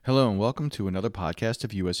Hello and welcome to another podcast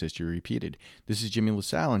of U.S. History Repeated. This is Jimmy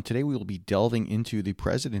LaSalle, and today we will be delving into the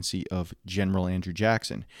presidency of General Andrew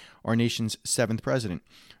Jackson, our nation's seventh president.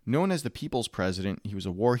 Known as the People's President, he was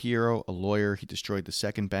a war hero, a lawyer. He destroyed the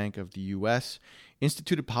Second Bank of the U.S.,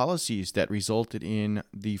 instituted policies that resulted in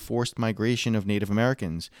the forced migration of Native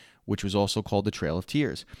Americans, which was also called the Trail of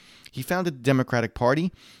Tears. He founded the Democratic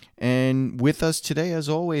Party, and with us today, as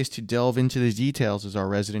always, to delve into the details is our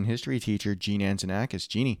resident history teacher, Jean Anzanakis.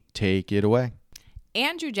 Jeannie, take it away.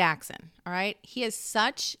 Andrew Jackson, all right? He is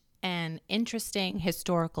such an interesting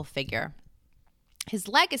historical figure. His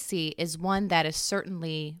legacy is one that is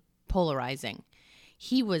certainly polarizing.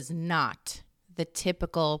 He was not the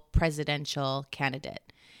typical presidential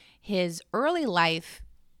candidate. His early life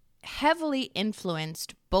heavily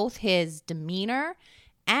influenced both his demeanor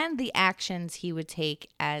and the actions he would take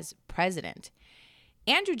as president.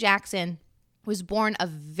 Andrew Jackson was born of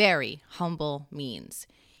very humble means.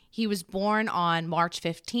 He was born on March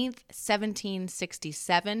 15th,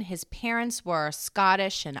 1767. His parents were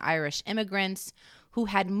Scottish and Irish immigrants who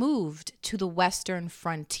had moved to the western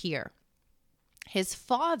frontier. His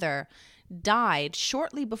father died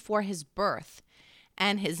shortly before his birth,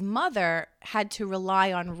 and his mother had to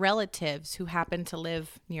rely on relatives who happened to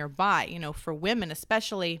live nearby. You know, for women,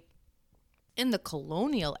 especially in the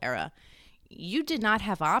colonial era, you did not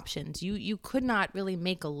have options. You could not really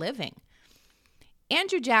make a living.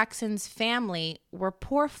 Andrew Jackson's family were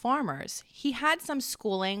poor farmers. He had some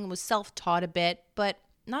schooling, was self-taught a bit, but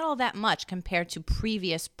not all that much compared to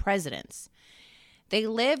previous presidents. They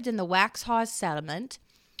lived in the Waxhaw settlement.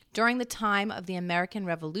 During the time of the American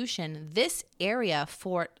Revolution, this area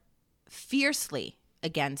fought fiercely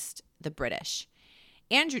against the British.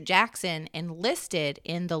 Andrew Jackson enlisted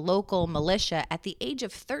in the local militia at the age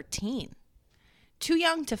of 13. Too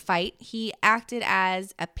young to fight, he acted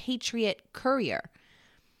as a patriot courier.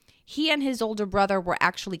 He and his older brother were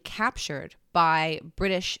actually captured by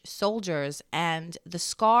British soldiers, and the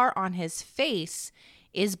scar on his face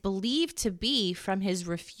is believed to be from his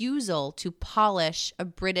refusal to polish a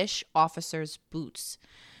British officer's boots.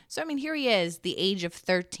 So, here he is, the age of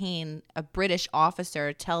 13. A British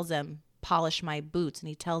officer tells him, polish my boots, and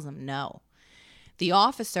he tells him no. The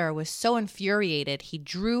officer was so infuriated, he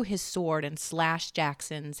drew his sword and slashed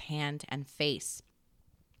Jackson's hand and face.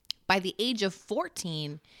 By the age of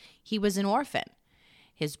 14, he was an orphan.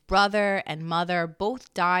 His brother and mother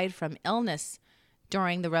both died from illness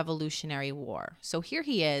during the Revolutionary War. So here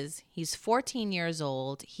he is, he's 14 years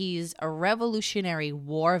old, he's a Revolutionary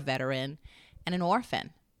War veteran and an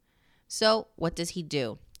orphan. So what does he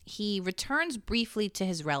do? He returns briefly to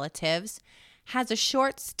his relatives, has a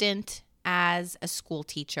short stint as a school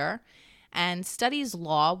teacher, and studies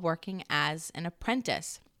law working as an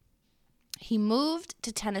apprentice. He moved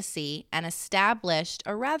to Tennessee and established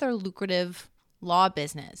a rather lucrative law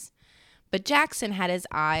business. But Jackson had his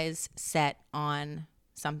eyes set on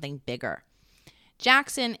something bigger.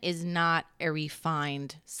 Jackson is not a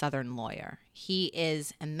refined Southern lawyer. He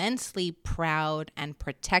is immensely proud and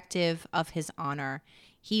protective of his honor.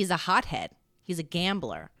 He's a hothead. He's a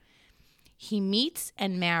gambler. He meets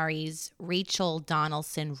and marries Rachel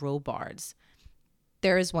Donaldson Robards.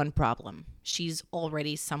 There is one problem. She's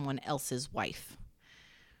already someone else's wife.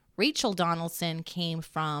 Rachel Donaldson came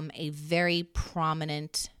from a very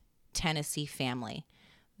prominent Tennessee family.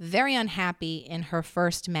 Very unhappy in her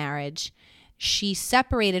first marriage, she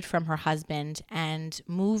separated from her husband and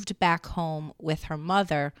moved back home with her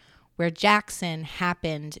mother, where Jackson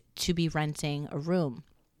happened to be renting a room.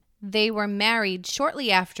 They were married shortly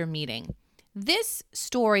after meeting. This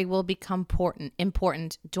story will become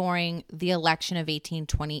important during the election of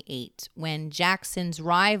 1828, when Jackson's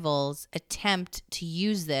rivals attempt to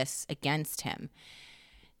use this against him.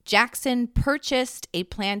 Jackson purchased a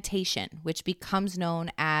plantation, which becomes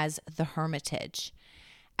known as the Hermitage.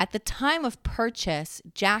 At the time of purchase,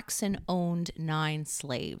 Jackson owned 9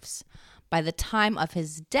 slaves. By the time of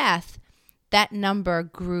his death, that number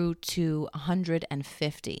grew to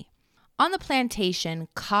 150. On the plantation,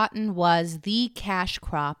 cotton was the cash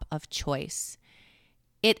crop of choice.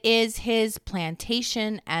 It is his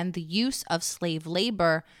plantation and the use of slave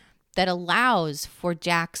labor that allows for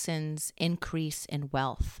Jackson's increase in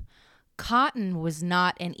wealth. Cotton was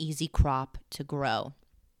not an easy crop to grow.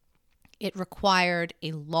 It required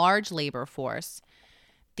a large labor force.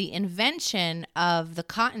 The invention of the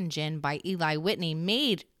cotton gin by Eli Whitney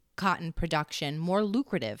made cotton production more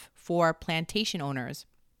lucrative for plantation owners,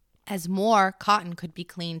 as more cotton could be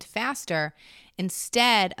cleaned faster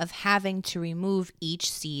instead of having to remove each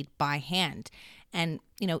seed by hand. And,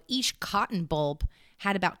 each cotton bulb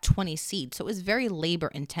had about 20 seeds, so it was very labor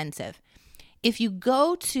intensive. If you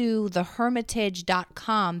go to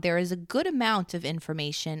thehermitage.com, there is a good amount of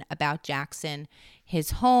information about Jackson,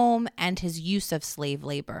 his home, and his use of slave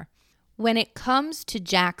labor. When it comes to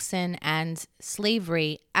Jackson and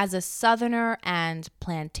slavery, as a Southerner and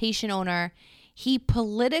plantation owner, he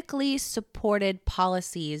politically supported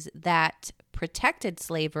policies that protected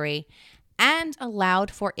slavery and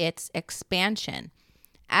allowed for its expansion.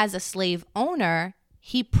 As a slave owner,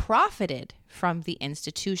 he profited from the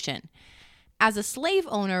institution. As a slave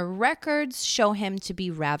owner, records show him to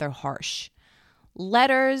be rather harsh.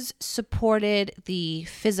 Letters supported the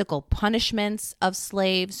physical punishments of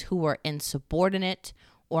slaves who were insubordinate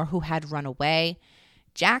or who had run away.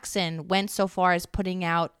 Jackson went so far as putting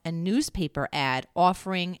out a newspaper ad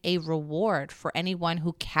offering a reward for anyone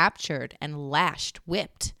who captured and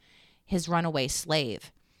whipped his runaway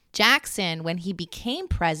slave. Jackson, when he became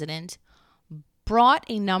president, brought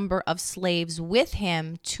a number of slaves with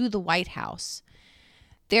him to the White House.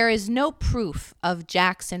 There is no proof of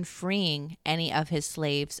Jackson freeing any of his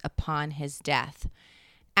slaves upon his death.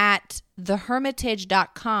 At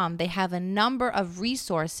thehermitage.com, they have a number of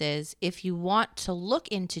resources if you want to look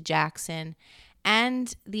into Jackson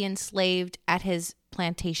and the enslaved at his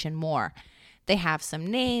plantation more. They have some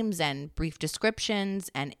names and brief descriptions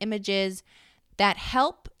and images that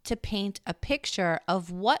help to paint a picture of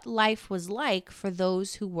what life was like for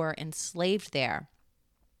those who were enslaved there.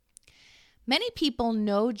 Many people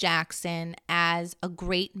know Jackson as a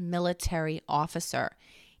great military officer.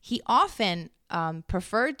 He often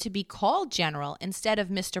preferred to be called General instead of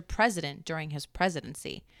Mr. President during his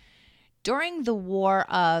presidency. During the War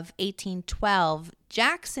of 1812,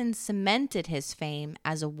 Jackson cemented his fame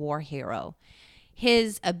as a war hero.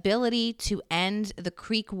 His ability to end the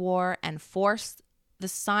Creek War and force the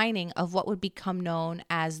signing of what would become known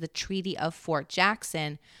as the Treaty of Fort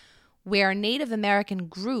Jackson, where Native American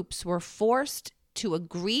groups were forced to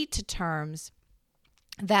agree to terms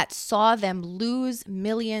that saw them lose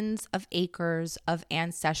millions of acres of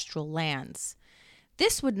ancestral lands.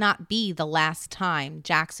 This would not be the last time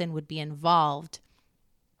Jackson would be involved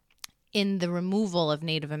in the removal of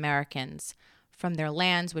Native Americans from their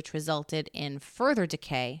lands, which resulted in further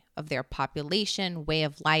decay of their population, way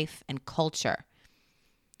of life, and culture.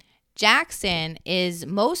 Jackson is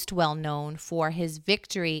most well known for his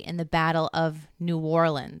victory in the Battle of New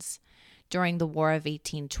Orleans during the War of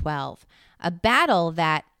 1812, a battle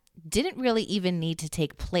that didn't really even need to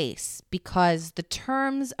take place because the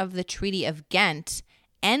terms of the Treaty of Ghent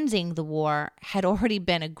ending the war had already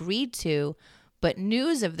been agreed to, but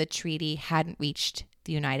news of the treaty hadn't reached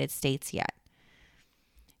the United States yet.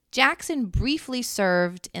 Jackson briefly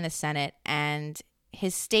served in the Senate, and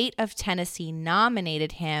his state of Tennessee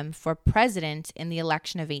nominated him for president in the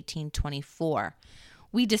election of 1824.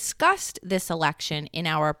 We discussed this election in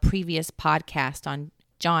our previous podcast on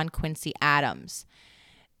John Quincy Adams.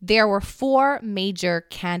 There were 4 major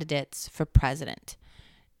candidates for president.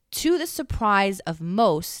 To the surprise of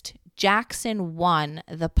most, Jackson won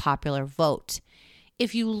the popular vote.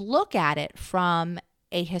 If you look at it from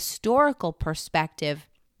a historical perspective,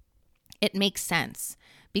 it makes sense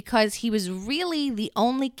because he was really the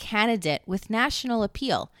only candidate with national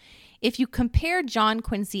appeal. If you compare John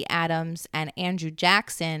Quincy Adams and Andrew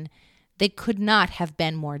Jackson, they could not have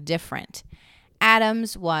been more different.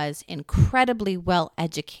 Adams was incredibly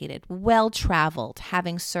well-educated, well-traveled,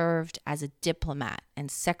 having served as a diplomat and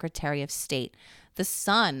Secretary of State, the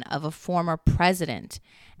son of a former president,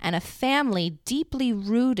 and a family deeply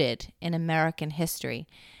rooted in American history.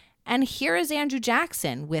 And here is Andrew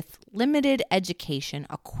Jackson with limited education,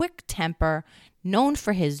 a quick temper, known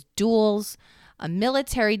for his duels, a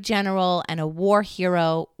military general, and a war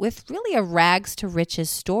hero with really a rags to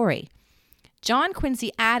riches story. John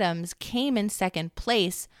Quincy Adams came in second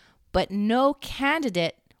place, but no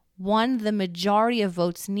candidate won the majority of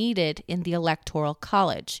votes needed in the Electoral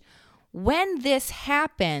College. When this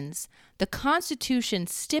happens, the Constitution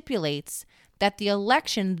stipulates that the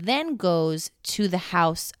election then goes to the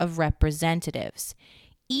House of Representatives.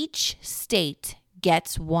 Each state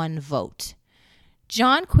gets 1 vote.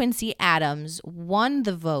 John Quincy Adams won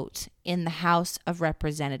the vote in the House of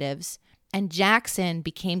Representatives, and Jackson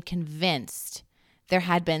became convinced there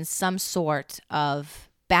had been some sort of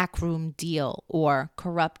backroom deal or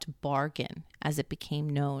corrupt bargain, as it became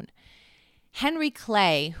known. Henry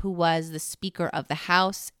Clay, who was the Speaker of the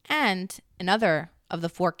House and another of the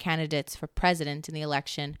 4 candidates for president in the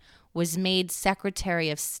election, was made Secretary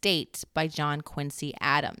of State by John Quincy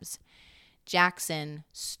Adams. Jackson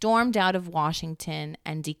stormed out of Washington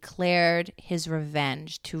and declared his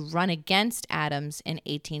revenge to run against Adams in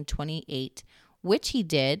 1828, which he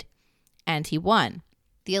did, and he won.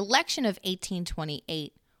 The election of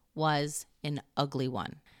 1828 was an ugly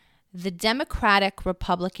one. The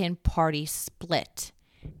Democratic-Republican Party split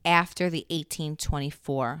after the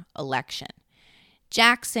 1824 election.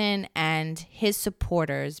 Jackson and his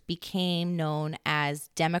supporters became known as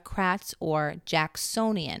Democrats or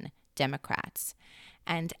Jacksonian Democrats,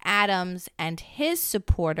 and Adams and his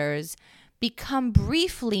supporters become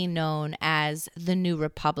briefly known as the New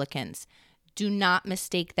Republicans. Do not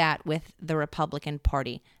mistake that with the Republican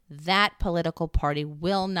Party. That political party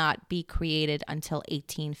will not be created until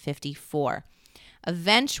 1854.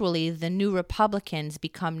 Eventually, the New Republicans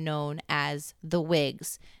become known as the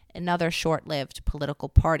Whigs, another short-lived political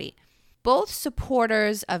party. Both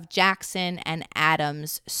supporters of Jackson and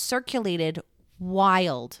Adams circulated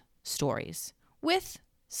wild stories, with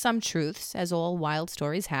some truths, as all wild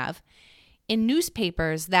stories have, in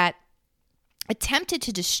newspapers that attempted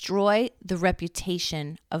to destroy the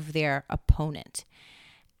reputation of their opponent.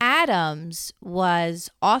 Adams was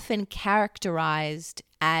often characterized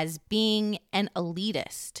as being an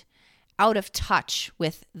elitist, out of touch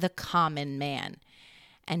with the common man,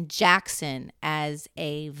 and Jackson as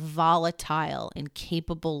a volatile,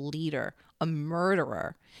 incapable leader, a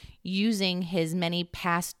murderer, using his many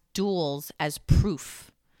past duels as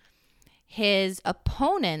proof. His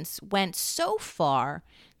opponents went so far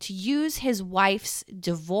to use his wife's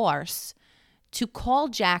divorce to call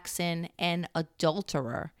Jackson an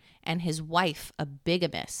adulterer and his wife a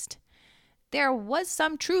bigamist. There was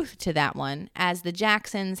some truth to that one, as the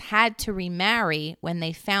Jacksons had to remarry when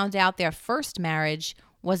they found out their first marriage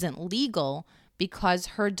wasn't legal because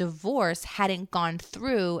her divorce hadn't gone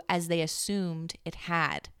through as they assumed it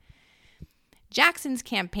had. Jackson's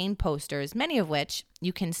campaign posters, many of which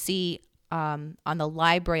you can see on the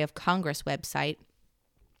Library of Congress website,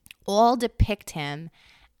 all depict him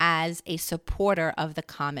as a supporter of the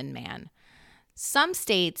common man. Some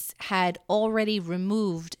states had already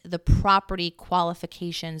removed the property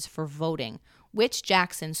qualifications for voting, which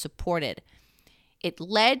Jackson supported. It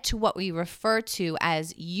led to what we refer to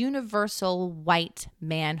as universal white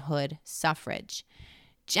manhood suffrage.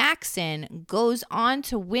 Jackson goes on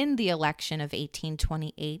to win the election of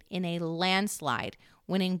 1828 in a landslide,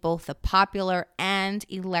 winning both the popular and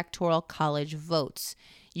electoral college votes.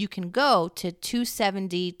 You can go to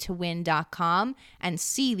 270towin.com and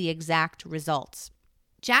see the exact results.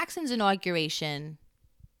 Jackson's inauguration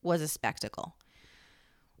was a spectacle.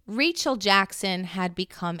 Rachel Jackson had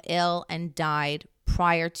become ill and died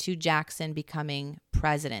prior to Jackson becoming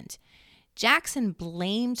president. Jackson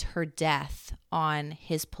blamed her death on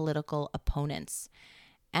his political opponents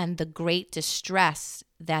and the great distress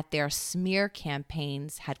that their smear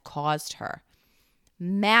campaigns had caused her.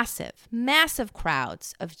 Massive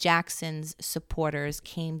crowds of Jackson's supporters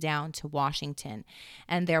came down to Washington,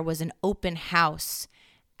 and there was an open house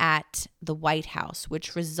at the White House,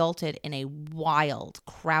 which resulted in a wild,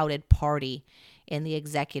 crowded party in the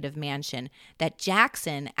executive mansion that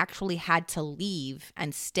Jackson actually had to leave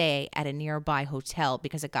and stay at a nearby hotel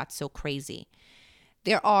because it got so crazy.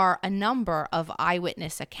 There are a number of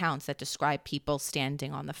eyewitness accounts that describe people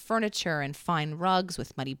standing on the furniture and fine rugs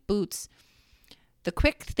with muddy boots. The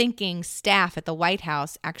quick-thinking staff at the White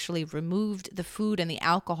House actually removed the food and the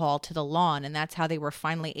alcohol to the lawn, and that's how they were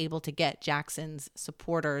finally able to get Jackson's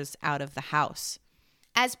supporters out of the house.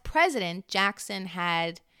 As president, Jackson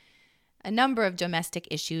had a number of domestic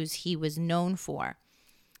issues he was known for.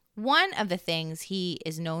 One of the things he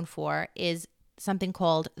is known for is something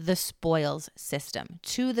called the spoils system.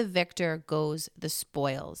 To the victor goes the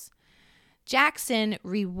spoils. Jackson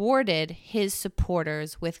rewarded his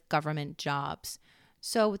supporters with government jobs.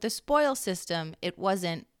 So with the spoils system, it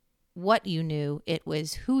wasn't what you knew, it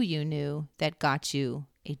was who you knew that got you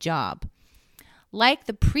a job. Like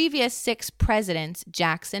the previous 6 presidents,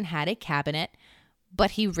 Jackson had a cabinet,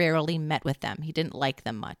 but he rarely met with them. He didn't like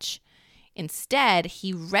them much. Instead,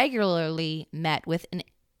 he regularly met with an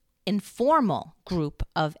informal group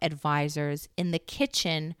of advisors in the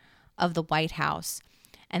kitchen of the White House,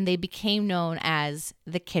 and they became known as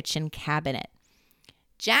the Kitchen Cabinet.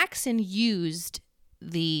 Jackson used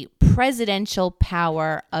the presidential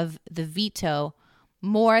power of the veto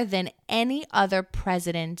more than any other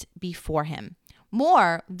president before him,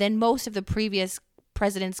 more than most of the previous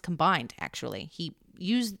presidents combined, actually. He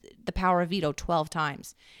used the power of veto 12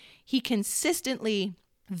 times. He consistently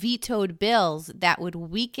vetoed bills that would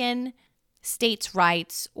weaken states'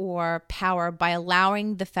 rights or power by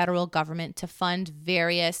allowing the federal government to fund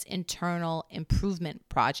various internal improvement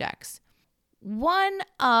projects. One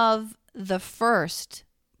of the first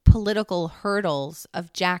political hurdles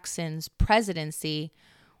of Jackson's presidency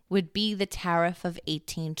would be the Tariff of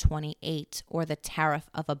 1828, or the Tariff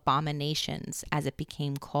of Abominations, as it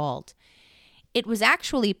became called. It was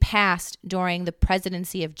actually passed during the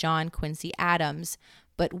presidency of John Quincy Adams,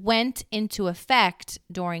 but went into effect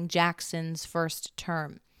during Jackson's first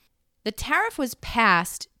term. The tariff was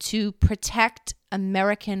passed to protect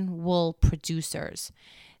American wool producers.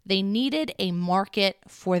 They needed a market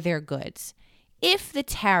for their goods. If the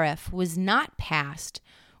tariff was not passed,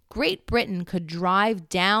 Great Britain could drive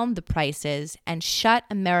down the prices and shut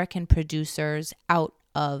American producers out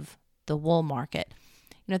of the wool market.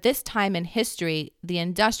 At this time in history, the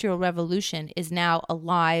Industrial Revolution is now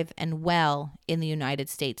alive and well in the United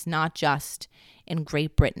States, not just in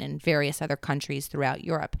Great Britain and various other countries throughout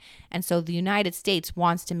Europe. And so the United States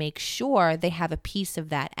wants to make sure they have a piece of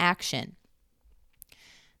that action.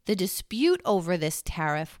 The dispute over this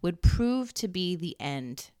tariff would prove to be the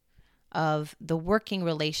end of the working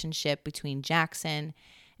relationship between Jackson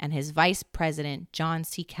and his vice president, John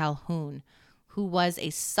C. Calhoun, who was a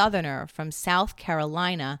Southerner from South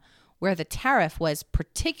Carolina, where the tariff was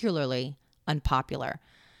particularly unpopular.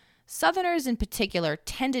 Southerners in particular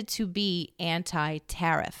tended to be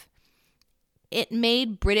anti-tariff. It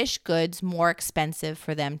made British goods more expensive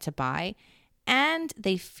for them to buy, and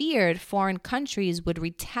they feared foreign countries would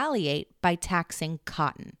retaliate by taxing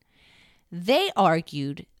cotton. They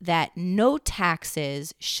argued that no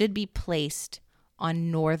taxes should be placed on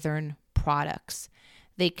Northern products.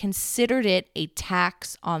 They considered it a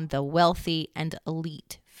tax on the wealthy and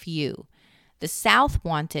elite few. The South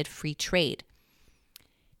wanted free trade.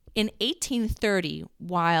 In 1830,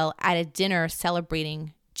 while at a dinner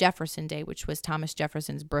celebrating Jefferson Day, which was Thomas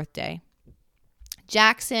Jefferson's birthday,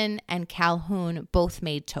 Jackson and Calhoun both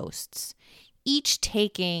made toasts, each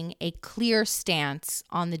taking a clear stance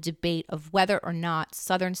on the debate of whether or not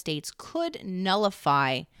Southern states could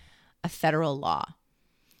nullify a federal law.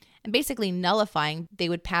 And basically nullifying, they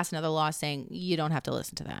would pass another law saying, you don't have to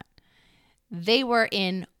listen to that. They were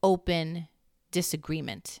in open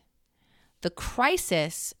disagreement. The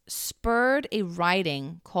crisis spurred a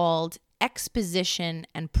writing called Exposition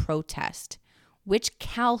and Protest, which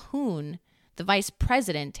Calhoun, the vice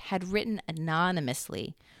president, had written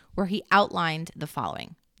anonymously, where he outlined the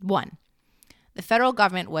following. 1, the federal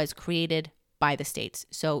government was created by the states.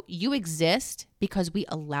 So you exist because we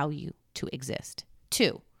allow you to exist.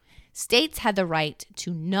 2, states had the right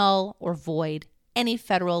to null or void any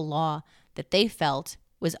federal law that they felt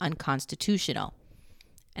was unconstitutional.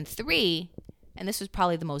 And 3, and this was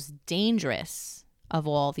probably the most dangerous of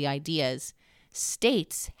all the ideas,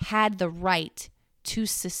 states had the right to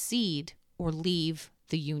secede or leave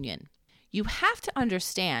the Union. You have to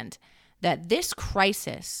understand that this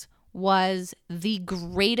crisis was the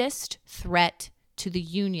greatest threat to the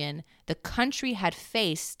Union the country had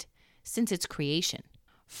faced since its creation.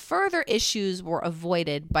 Further issues were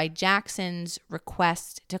avoided by Jackson's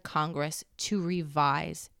request to Congress to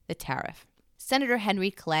revise the tariff. Senator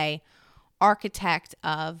Henry Clay, architect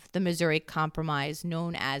of the Missouri Compromise,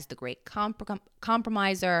 known as the Great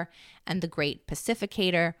Compromiser and the Great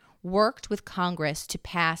Pacificator, worked with Congress to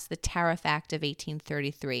pass the Tariff Act of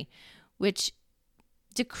 1833, which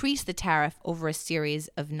decreased the tariff over a series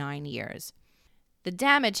of 9 years. The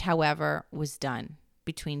damage, however, was done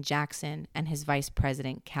between Jackson and his vice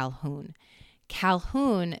president, Calhoun.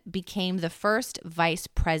 Calhoun became the first vice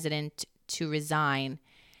president to resign,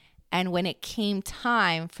 and when it came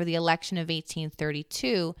time for the election of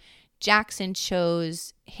 1832, Jackson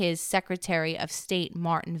chose his Secretary of State,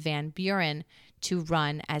 Martin Van Buren, to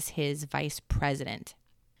run as his vice president.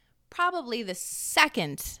 Probably the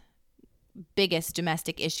second biggest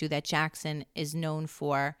domestic issue that Jackson is known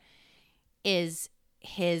for is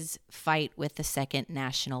his fight with the Second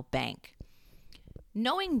National Bank.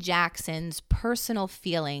 Knowing Jackson's personal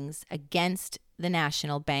feelings against the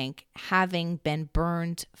National Bank, having been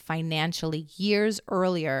burned financially years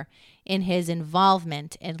earlier in his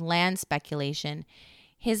involvement in land speculation,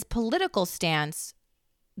 his political stance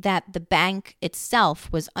that the bank itself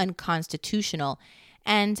was unconstitutional,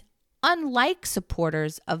 and unlike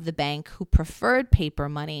supporters of the bank who preferred paper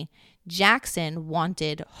money, Jackson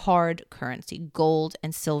wanted hard currency, gold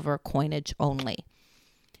and silver coinage only.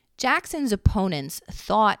 Jackson's opponents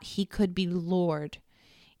thought he could be lured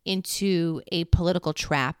into a political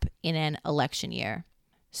trap in an election year.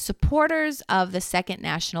 Supporters of the Second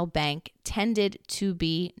National Bank tended to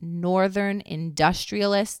be Northern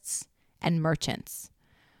industrialists and merchants.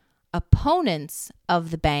 Opponents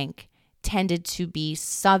of the bank tended to be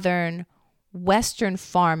Southern, Western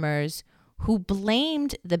farmers who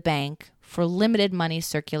blamed the bank for limited money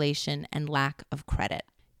circulation and lack of credit.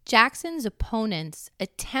 Jackson's opponents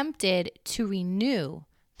attempted to renew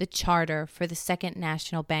the charter for the Second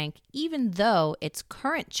National Bank, even though its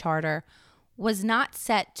current charter was not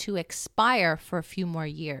set to expire for a few more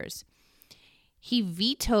years. He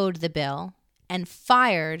vetoed the bill and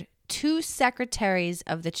fired 2 secretaries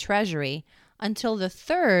of the Treasury until the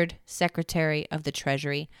 3rd Secretary of the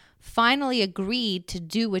Treasury finally agreed to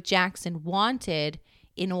do what Jackson wanted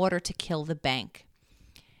in order to kill the bank.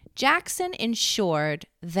 Jackson ensured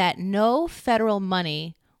that no federal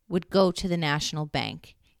money would go to the national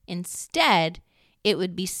bank. Instead, it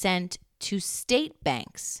would be sent to state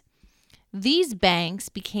banks. These banks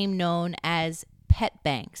became known as pet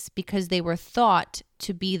banks because they were thought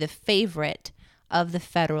to be the favorite of the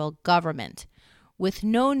federal government. With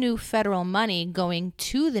no new federal money going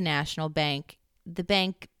to the national bank, the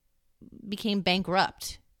bank became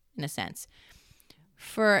bankrupt, in a sense.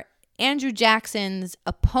 For Andrew Jackson's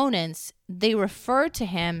opponents, they referred to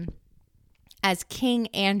him as King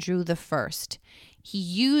Andrew I. He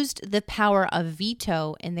used the power of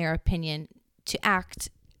veto, in their opinion, to act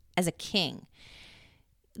as a king.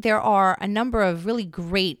 There are a number of really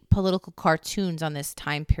great political cartoons on this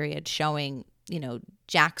time period showing,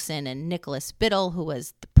 Jackson and Nicholas Biddle, who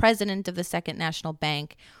was the president of the Second National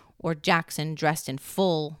Bank, or Jackson dressed in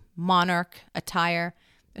full monarch attire.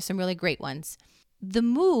 There's some really great ones. The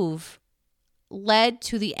move led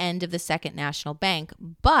to the end of the Second National Bank,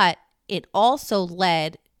 but it also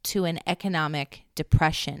led to an economic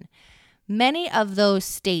depression. Many of those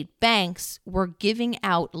state banks were giving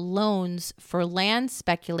out loans for land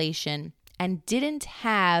speculation and didn't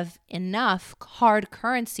have enough hard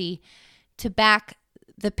currency to back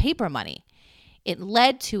the paper money. It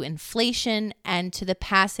led to inflation and to the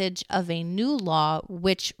passage of a new law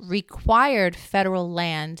which required federal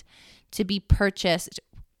land to be purchased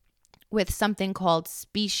with something called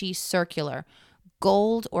specie circular,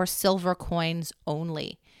 gold or silver coins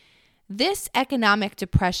only. This economic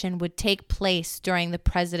depression would take place during the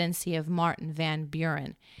presidency of Martin Van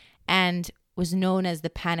Buren and was known as the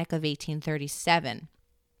Panic of 1837.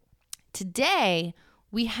 Today,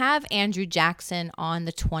 we have Andrew Jackson on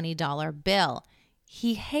the $20 bill.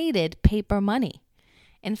 He hated paper money.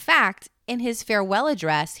 In fact, in his farewell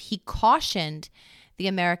address, he cautioned the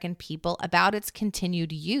American people about its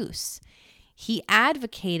continued use. He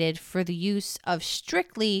advocated for the use of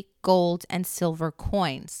strictly gold and silver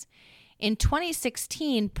coins. In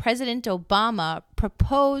 2016, President Obama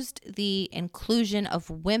proposed the inclusion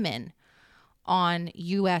of women on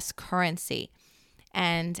U.S. currency,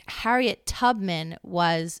 and Harriet Tubman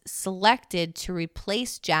was selected to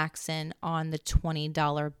replace Jackson on the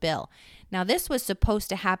 $20 bill. Now, this was supposed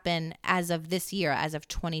to happen as of this year, as of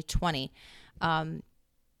 2020,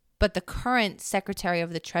 but the current Secretary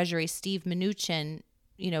of the Treasury, Steve Mnuchin,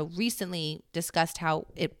 recently discussed how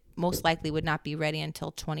it most likely would not be ready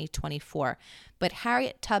until 2024. But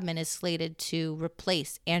Harriet Tubman is slated to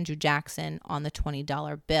replace Andrew Jackson on the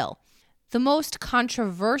 $20 bill. The most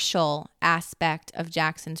controversial aspect of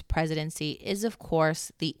Jackson's presidency is, of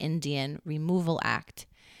course, the Indian Removal Act.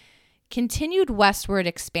 Continued westward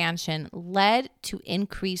expansion led to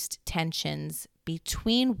increased tensions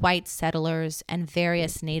between white settlers and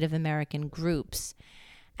various Native American groups.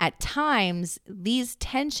 At times, these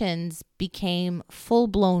tensions became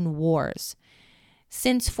full-blown wars.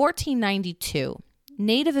 Since 1492,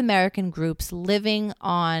 Native American groups living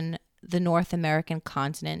on the North American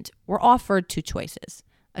continent were offered 2 choices: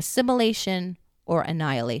 assimilation or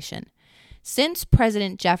annihilation. Since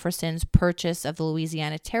President Jefferson's purchase of the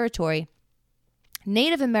Louisiana Territory,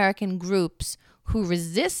 Native American groups who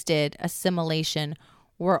resisted assimilation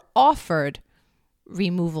were offered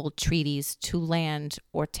removal treaties to land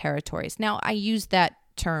or territories. Now, I use that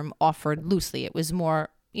term offered loosely. It was more,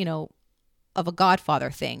 of a Godfather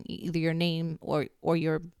thing. Either your name or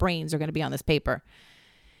your brains are going to be on this paper.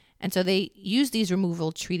 And so they used these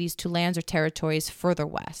removal treaties to lands or territories further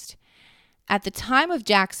west. At the time of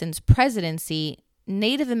Jackson's presidency,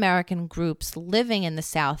 Native American groups living in the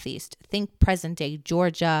Southeast, think present-day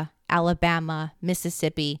Georgia, Alabama,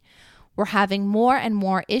 Mississippi, were having more and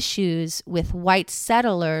more issues with white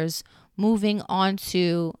settlers moving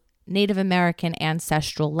onto Native American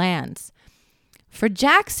ancestral lands. For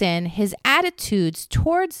Jackson, his attitudes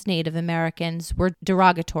towards Native Americans were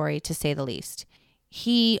derogatory, to say the least.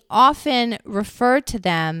 He often referred to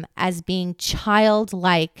them as being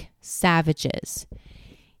childlike savages.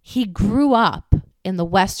 He grew up in the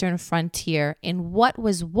western frontier in what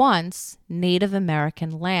was once Native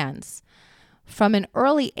American lands. From an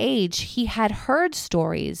early age, he had heard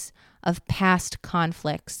stories of past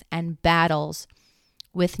conflicts and battles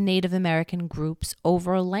with Native American groups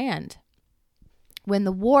over land. When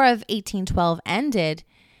the War of 1812 ended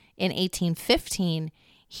in 1815,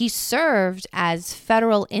 He served as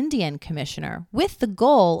federal Indian commissioner with the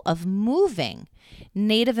goal of moving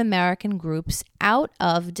Native American groups out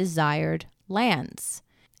of desired lands.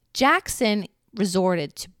 Jackson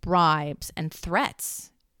resorted to bribes and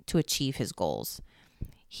threats to achieve his goals.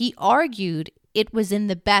 He argued it was in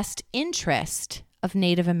the best interest of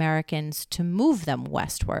Native Americans to move them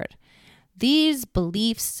westward. These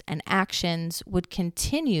beliefs and actions would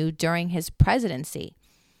continue during his presidency.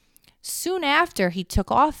 Soon after he took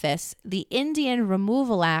office, the Indian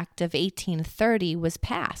Removal Act of 1830 was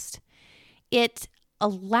passed. It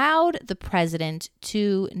allowed the president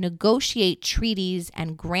to negotiate treaties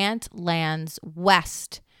and grant lands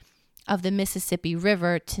west of the Mississippi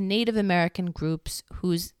River to Native American groups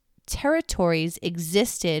whose territories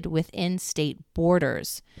existed within state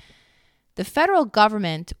borders. The federal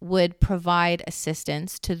government would provide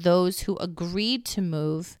assistance to those who agreed to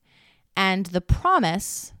move, and the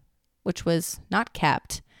promise, which was not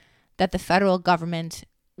kept, that the federal government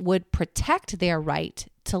would protect their right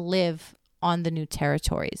to live on the new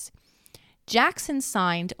territories. Jackson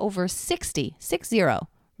signed over 60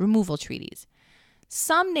 removal treaties.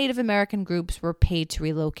 Some Native American groups were paid to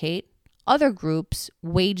relocate. Other groups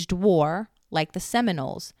waged war, like the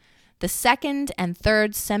Seminoles. The Second and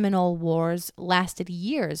Third Seminole Wars lasted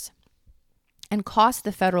years and cost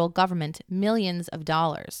the federal government millions of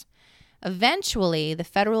dollars. Eventually, the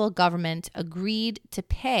federal government agreed to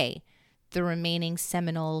pay the remaining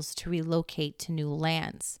Seminoles to relocate to new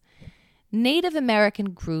lands. Native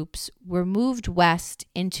American groups were moved west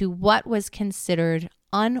into what was considered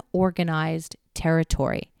unorganized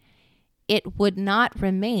territory. It would not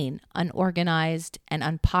remain unorganized and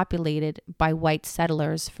unpopulated by white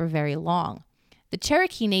settlers for very long. The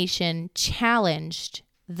Cherokee Nation challenged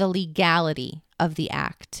the legality of the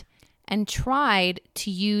act and tried to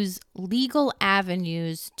use legal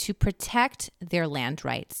avenues to protect their land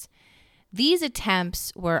rights. These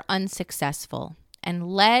attempts were unsuccessful and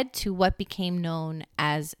led to what became known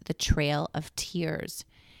as the Trail of Tears.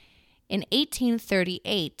 In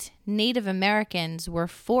 1838, Native Americans were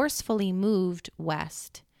forcefully moved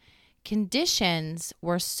west. Conditions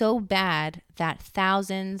were so bad that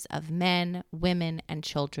thousands of men, women, and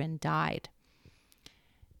children died.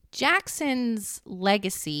 Jackson's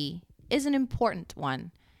legacy is an important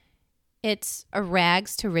one. It's a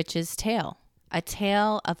rags to riches tale, a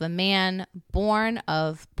tale of a man born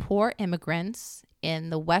of poor immigrants in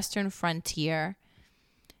the western frontier,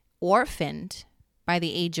 orphaned by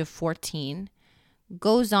the age of 14,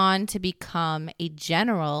 goes on to become a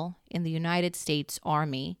general in the United States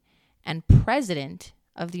Army and president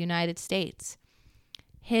of the United States.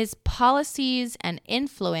 His policies and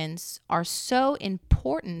influence are so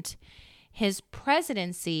important, his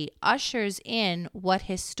presidency ushers in what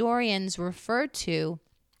historians refer to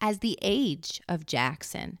as the age of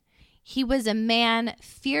Jackson. He was a man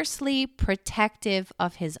fiercely protective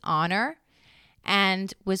of his honor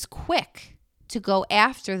and was quick to go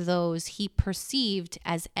after those he perceived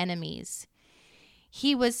as enemies.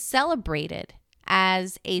 He was celebrated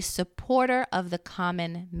as a supporter of the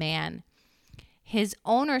common man. His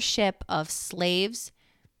ownership of slaves,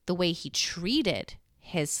 the way he treated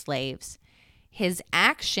his slaves, his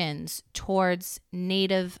actions towards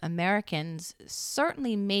Native Americans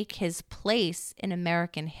certainly make his place in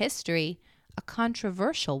American history a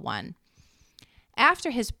controversial one.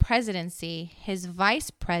 After his presidency, his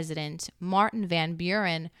vice president, Martin Van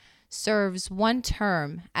Buren, serves one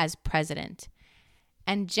term as president,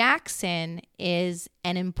 and Jackson is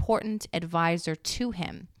an important advisor to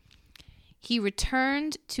him. He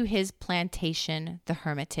returned to his plantation, the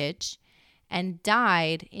Hermitage, and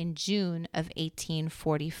died in June of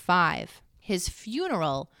 1845. His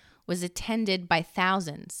funeral was attended by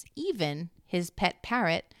thousands, even his pet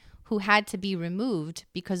parrot, who had to be removed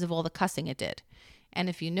because of all the cussing it did. And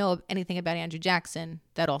if you know anything about Andrew Jackson,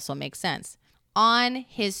 that also makes sense. On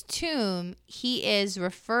his tomb, he is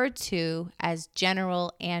referred to as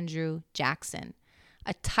General Andrew Jackson,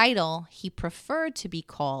 a title he preferred to be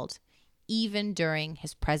called even during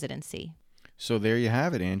his presidency. So there you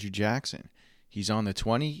have it, Andrew Jackson. He's on the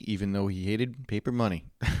 20, even though he hated paper money.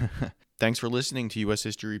 Thanks for listening to U.S.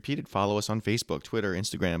 History Repeated. Follow us on Facebook, Twitter,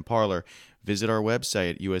 Instagram, and Parler. Visit our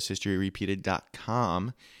website at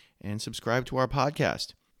ushistoryrepeated.com and subscribe to our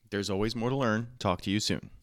podcast. There's always more to learn. Talk to you soon.